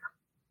been there,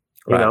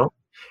 you know?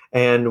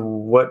 And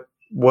what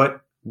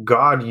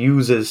God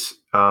uses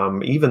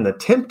even the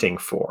tempting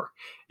for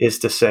is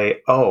to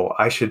say, oh,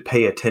 I should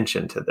pay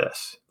attention to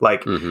this.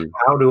 Like,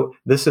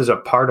 this is a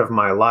part of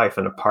my life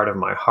and a part of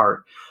my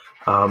heart.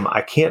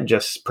 I can't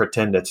just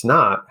pretend it's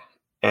not.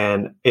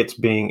 And it's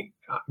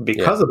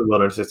because of the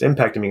wilderness, it's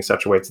impacting me in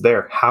such a way it's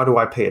there. How do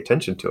I pay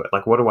attention to it?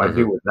 Like, what do I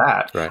do with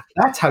that? Right.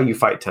 That's how you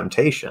fight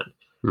temptation.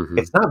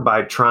 It's not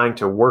by trying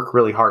to work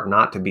really hard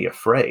not to be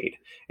afraid.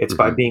 It's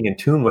by being in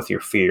tune with your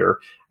fear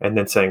and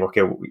then saying,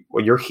 okay,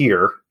 well, you're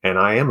here and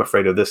I am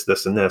afraid of this,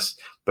 this, and this,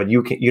 but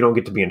you don't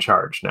get to be in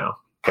charge now.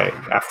 Okay.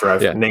 After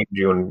I've named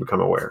you and become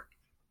aware.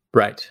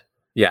 Right.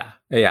 Yeah.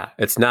 Yeah.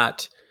 It's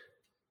not,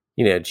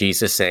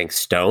 Jesus saying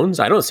stones.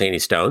 I don't see any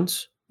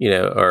stones,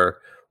 or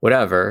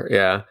whatever.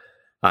 Yeah.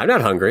 I'm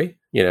not hungry.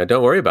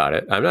 Don't worry about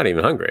it. I'm not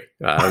even hungry.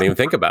 I don't even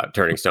think about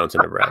turning stones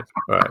into bread,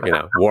 or,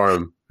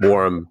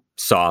 warm,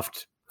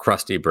 soft,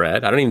 crusty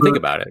bread. I don't even think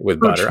about it with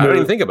butter. I don't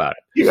even think about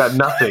it. You got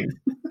nothing.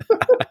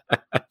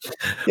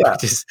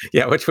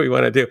 Which we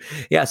want to do.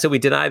 Yeah. So we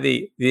deny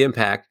the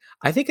impact.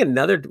 I think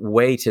another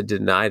way to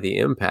deny the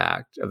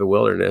impact of the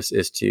wilderness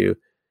is to,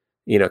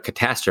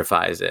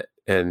 catastrophize it.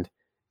 And,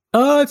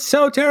 oh, it's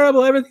so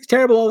terrible. Everything's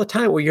terrible all the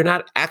time. Well, you're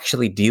not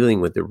actually dealing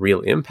with the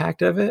real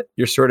impact of it.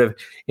 You're sort of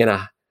in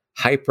a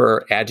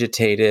hyper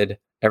agitated,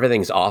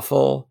 everything's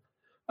awful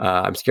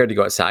I'm scared to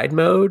go outside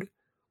mode,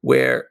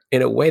 where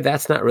in a way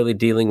that's not really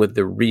dealing with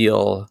the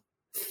real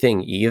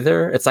thing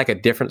either. It's like a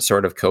different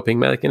sort of coping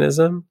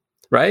mechanism,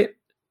 right?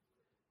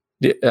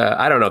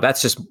 I don't know.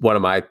 That's just one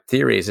of my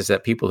theories, is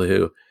that people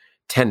who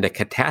tend to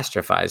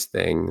catastrophize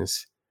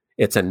things,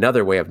 it's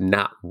another way of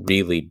not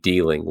really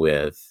dealing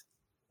with,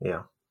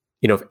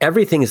 if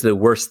everything is the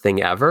worst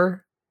thing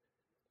ever,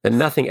 then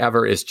nothing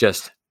ever is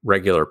just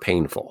regular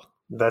painful.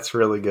 That's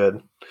really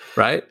good.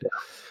 Right?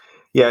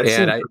 Yeah,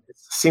 it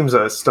seems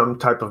some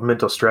type of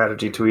mental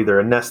strategy to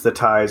either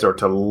anesthetize or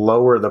to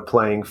lower the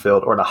playing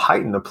field or to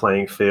heighten the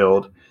playing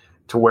field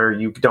to where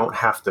you don't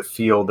have to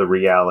feel the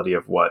reality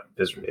of what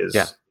is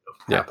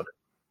happening.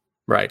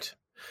 Right.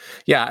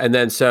 Yeah, and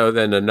then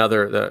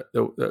another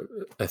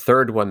the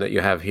third one that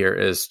you have here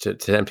is to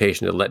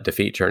temptation to let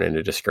defeat turn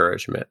into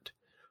discouragement,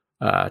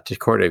 to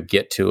sort of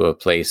get to a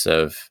place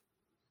of,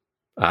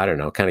 I don't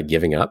know, kind of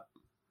giving up,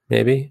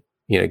 maybe,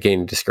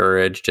 getting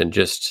discouraged and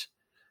just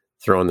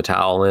throwing the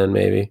towel in,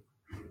 maybe.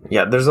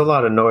 Yeah, there's a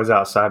lot of noise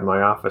outside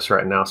my office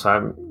right now, so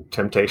I'm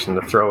temptation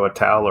to throw a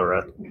towel or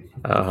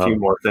a few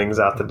more things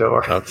out the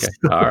door. Okay,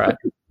 all right,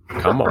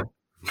 come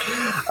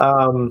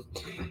on.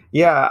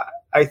 Yeah,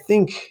 I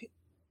think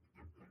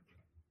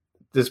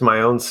this is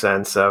my own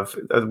sense of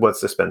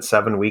what's this been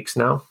 7 weeks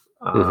now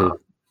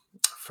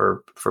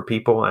for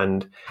people,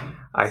 and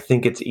I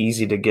think it's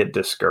easy to get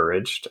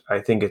discouraged. I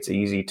think it's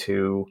easy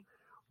to,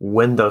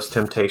 when those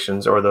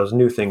temptations or those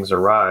new things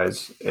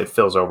arise, it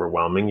feels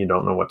overwhelming. You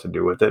don't know what to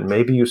do with it.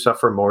 Maybe you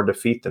suffer more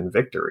defeat than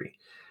victory.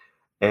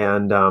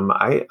 And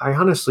I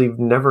honestly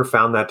never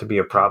found that to be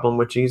a problem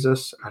with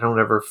Jesus. I don't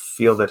ever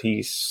feel that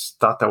he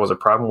thought that was a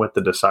problem with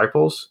the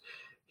disciples.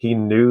 He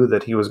knew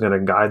that he was going to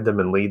guide them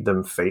and lead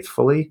them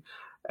faithfully.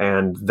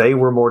 And they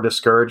were more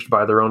discouraged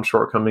by their own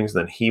shortcomings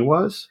than he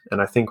was.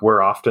 And I think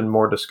we're often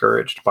more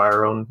discouraged by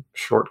our own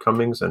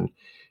shortcomings. And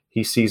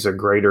he sees a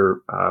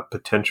greater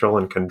potential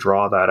and can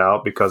draw that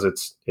out because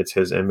it's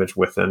his image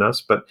within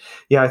us. But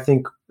yeah, I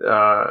think,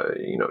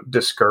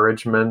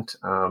 discouragement,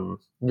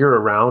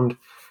 you're around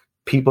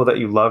people that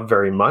you love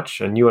very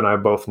much. And you and I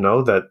both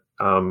know that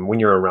when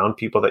you're around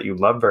people that you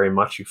love very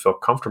much, you feel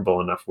comfortable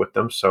enough with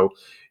them. So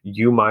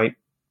you might,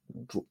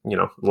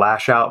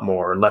 lash out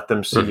more and let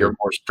them see your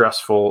more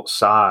stressful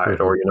side,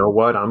 or,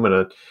 I'm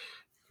going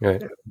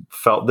to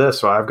felt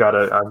this, so I've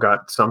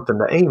got something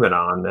to aim it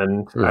on.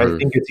 And I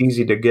think it's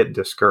easy to get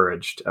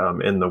discouraged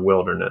in the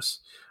wilderness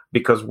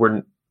because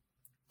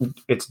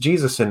it's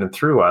Jesus in and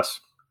through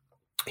us.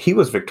 He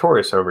was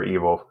victorious over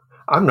evil.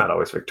 I'm not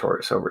always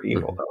victorious over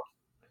evil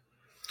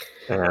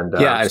though.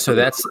 And so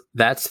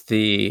that's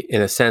the,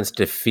 in a sense,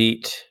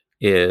 defeat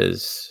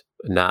is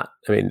not,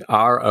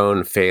 our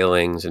own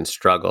failings and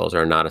struggles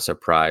are not a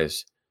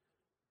surprise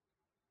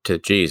to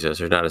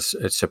Jesus, or not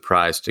a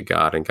surprise to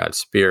God and God's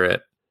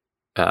Spirit.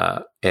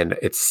 And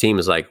it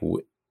seems like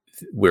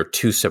we're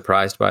too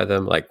surprised by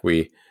them. Like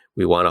we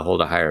want to hold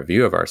a higher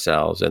view of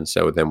ourselves. And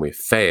so then we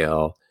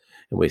fail,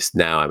 and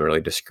now I'm really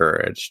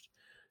discouraged.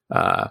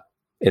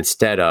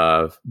 Instead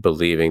of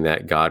believing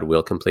that God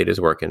will complete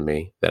his work in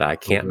me, that I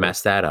can't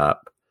mess that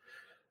up,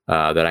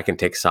 that I can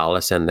take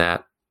solace in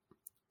that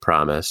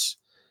promise,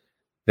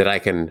 that I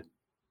can,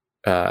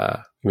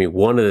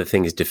 one of the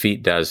things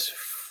defeat does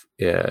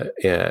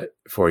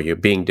for you,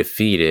 being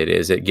defeated,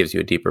 is it gives you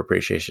a deeper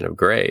appreciation of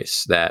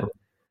grace. That,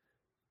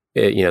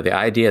 the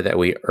idea that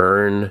we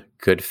earn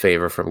good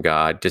favor from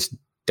God just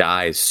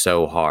dies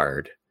so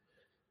hard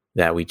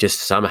that we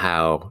just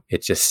somehow,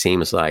 it just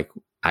seems like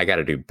I got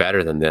to do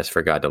better than this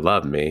for God to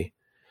love me.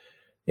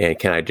 And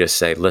can I just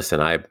say, listen,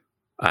 I'm,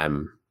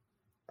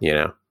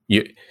 the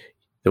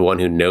one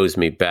who knows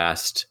me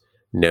best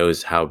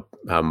knows how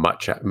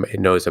much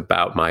knows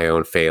about my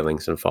own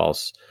failings and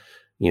false,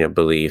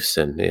 beliefs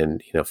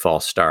and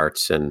false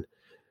starts and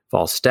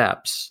false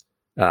steps,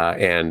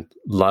 and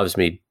loves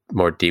me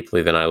more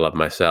deeply than I love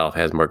myself,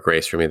 has more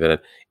grace for me than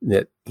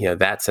that.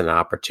 That's an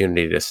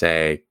opportunity to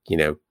say,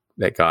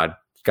 that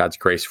God's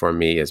grace for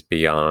me is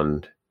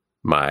beyond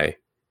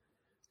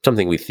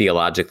something we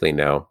theologically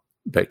know,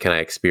 but can I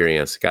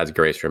experience God's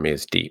grace for me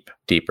is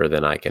deeper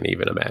than I can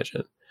even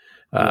imagine.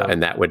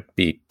 And that would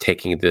be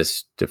taking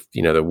this,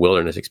 the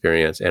wilderness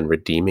experience and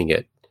redeeming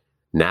it.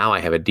 Now I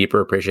have a deeper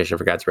appreciation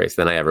for God's grace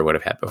than I ever would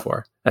have had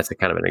before. That's the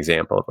kind of an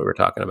example of what we're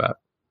talking about.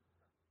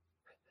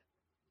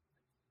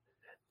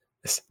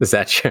 Is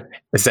that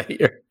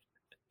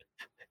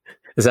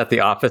the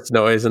office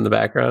noise in the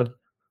background?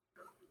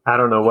 I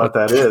don't know what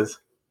that is.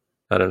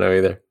 I don't know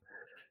either.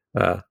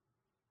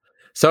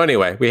 So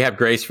anyway, we have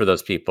grace for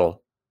those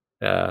people.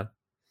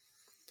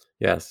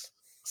 Yes.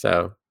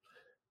 So,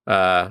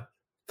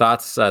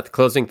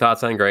 closing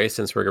thoughts on grace,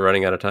 since we're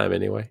running out of time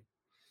anyway.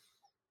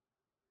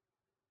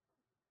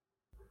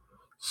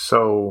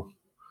 So,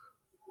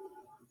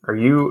 are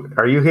you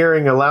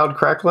hearing a loud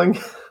crackling?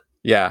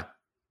 Yeah.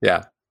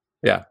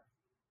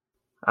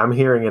 I'm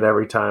hearing it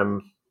every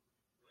time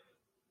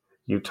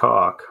you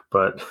talk,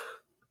 but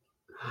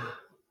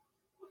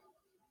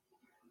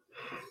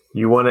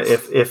you want to,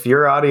 if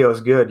your audio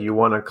is good, you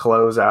want to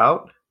close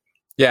out?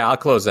 Yeah, I'll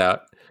close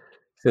out.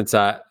 since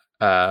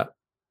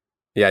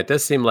it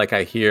does seem like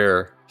I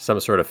hear some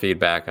sort of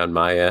feedback on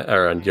my end,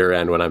 or on your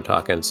end when I'm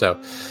talking.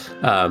 So,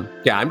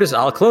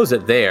 I'll close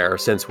it there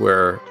since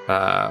we're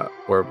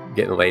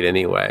getting late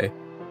anyway.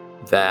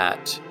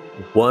 That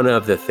one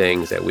of the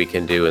things that we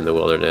can do in the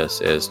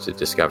wilderness is to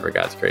discover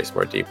God's grace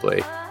more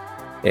deeply,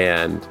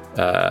 and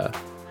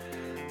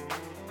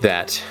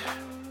that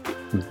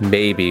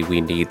maybe we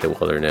need the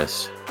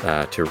wilderness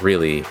to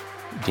really,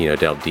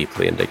 delve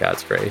deeply into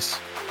God's grace.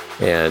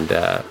 And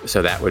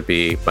so that would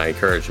be my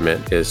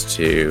encouragement, is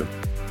to,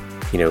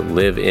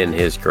 live in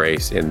His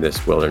grace in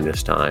this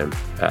wilderness time,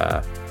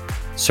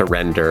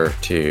 surrender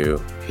to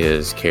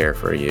His care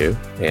for you.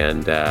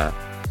 And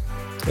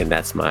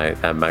that's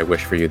my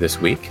wish for you this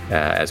week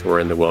as we're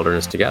in the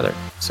wilderness together.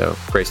 So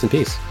grace and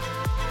peace.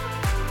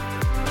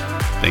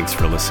 Thanks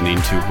for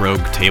listening to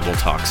Rogue Table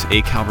Talks,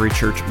 a Calvary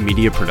Church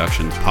Media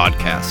Productions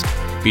podcast.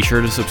 Be sure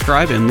to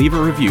subscribe and leave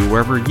a review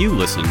wherever you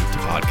listen to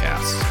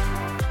podcasts.